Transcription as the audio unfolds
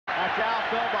Cal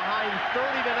fell behind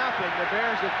 30-0. The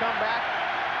Bears have come back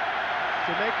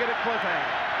to make it a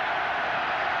cliffhanger.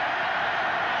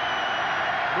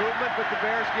 Movement, but the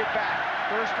Bears get back.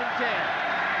 1st and 10.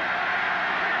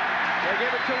 They give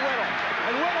it to Whittle.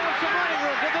 And Whittle with some running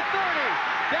room to the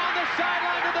 30. Down the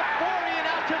sideline to the 40 and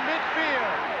out to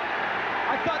midfield.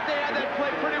 I thought they had that play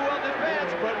pretty well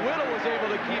defense, but Whittle was able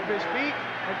to keep his feet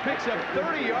and picks up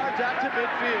 30 yards out to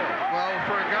midfield. Well,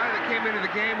 for a guy that came into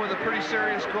the game with a pretty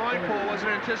serious groin pull,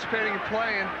 wasn't anticipating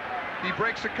playing. He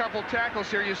breaks a couple tackles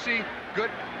here. You see,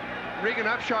 good. Regan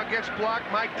Upshaw gets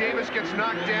blocked. Mike Davis gets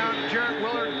knocked down. Jarrett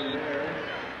Willard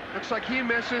looks like he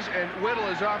misses, and Whittle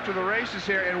is off to the races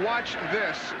here. And watch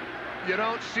this. You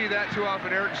don't see that too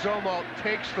often. Eric Zomalt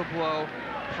takes the blow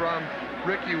from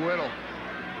Ricky Whittle.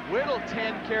 Whittle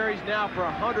 10 carries now for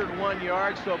 101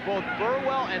 yards, so both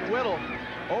Burwell and Whittle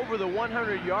over the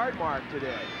 100-yard mark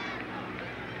today.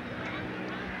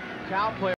 Cal player